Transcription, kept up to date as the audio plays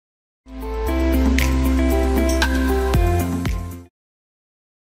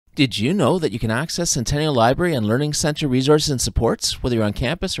Did you know that you can access Centennial Library and Learning Center resources and supports whether you're on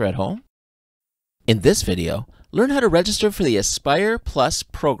campus or at home? In this video, learn how to register for the Aspire Plus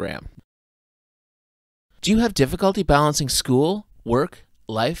program. Do you have difficulty balancing school, work,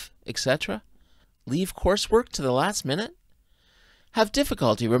 life, etc.? Leave coursework to the last minute? Have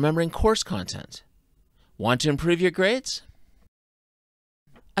difficulty remembering course content? Want to improve your grades?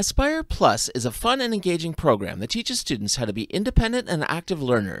 Aspire Plus is a fun and engaging program that teaches students how to be independent and active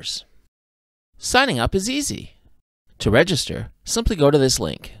learners. Signing up is easy. To register, simply go to this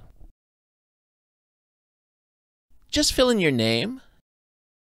link. Just fill in your name,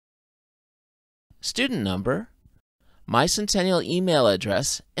 student number, MyCentennial email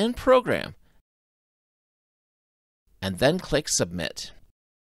address, and program, and then click Submit.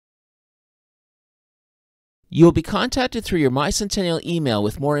 You will be contacted through your MyCentennial email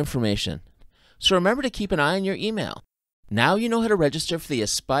with more information, so remember to keep an eye on your email. Now you know how to register for the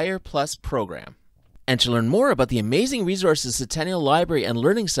Aspire Plus program. And to learn more about the amazing resources Centennial Library and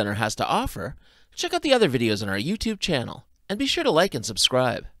Learning Center has to offer, check out the other videos on our YouTube channel, and be sure to like and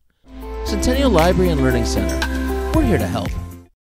subscribe. Centennial Library and Learning Center, we're here to help.